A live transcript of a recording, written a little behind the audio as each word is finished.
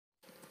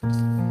There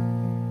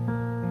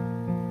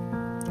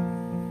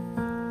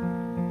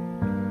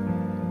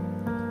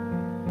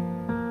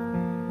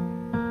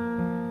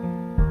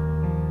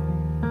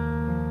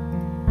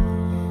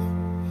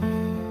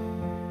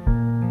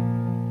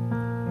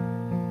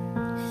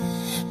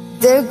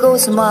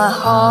goes my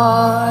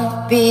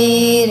heart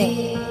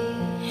beating,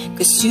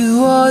 'cause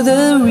you are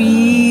the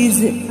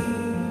reason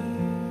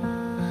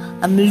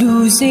I'm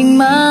losing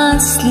my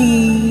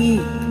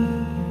sleep.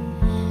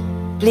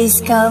 Please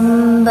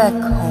come back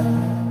home.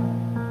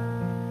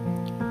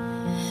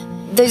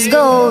 There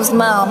goes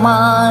my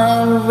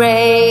mind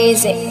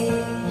racing,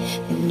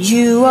 and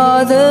you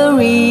are the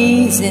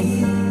reason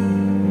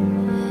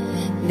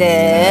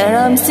that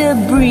I'm still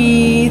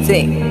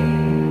breathing.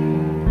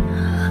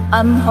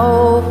 I'm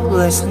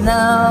hopeless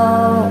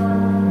now.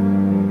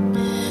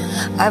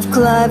 I've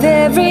climbed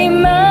every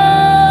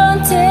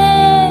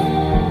mountain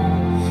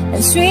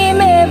and swim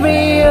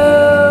every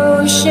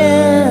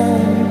ocean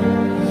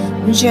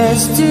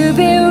just to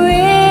be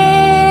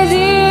with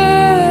you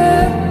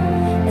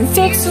and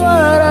fix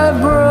what I've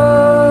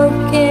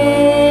broken.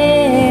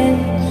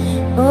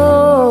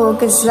 Oh,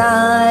 'cause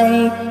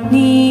I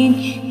need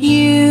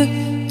you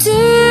to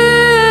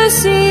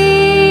see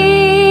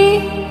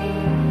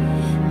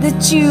that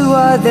you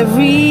are the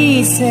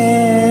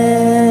reason.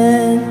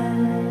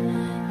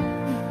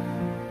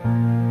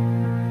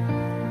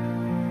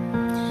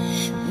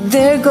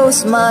 There goes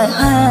my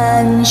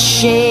hand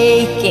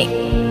shaking,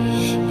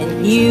 and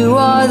you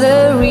are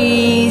the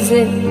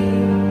reason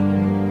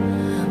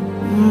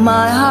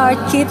my heart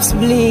keeps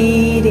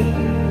bleeding.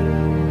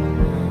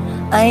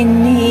 I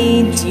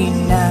need you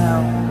now.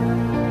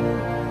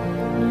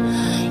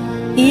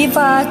 If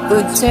I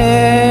could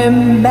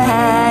turn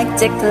back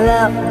the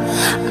clock,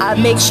 I'd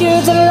make sure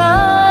the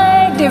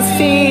light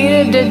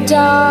defeated the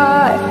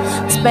dark.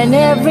 Spend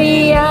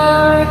every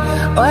hour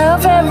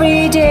of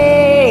every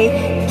day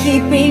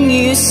keeping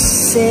you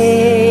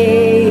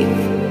safe.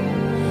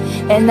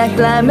 And I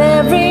climb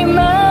every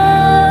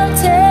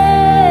mountain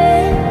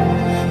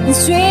and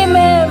swim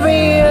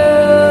every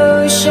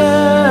ocean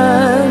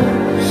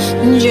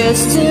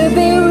just to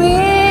be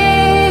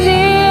with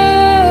you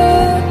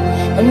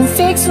and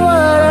fix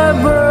what I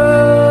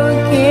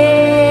broken.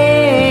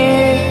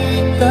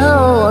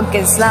 Oh,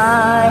 'cause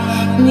I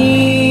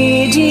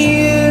need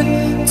you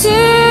to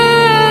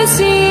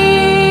see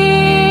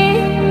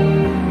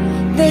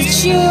that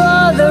you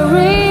are the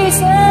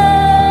reason.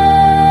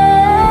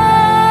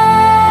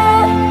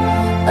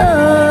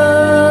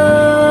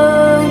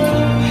 Oh,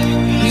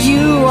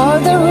 you are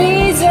the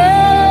reason.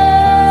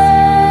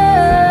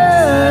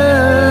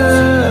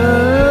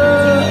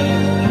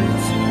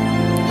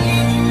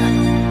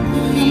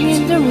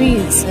 You're the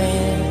reason.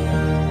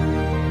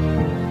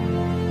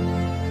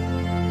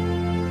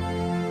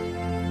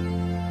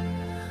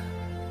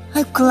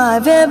 I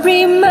climb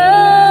every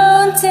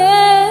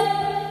mountain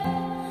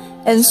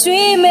and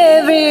swim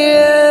every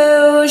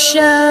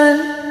ocean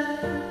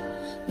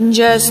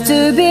just to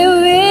be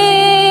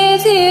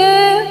with you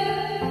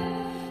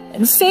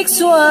and fix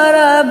what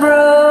I've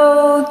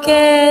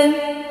broken.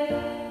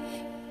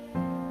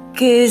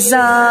 'Cause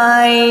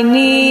I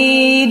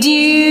need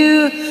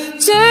you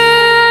to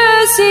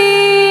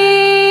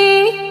see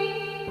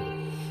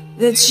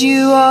that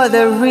you are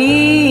the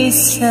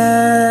reason.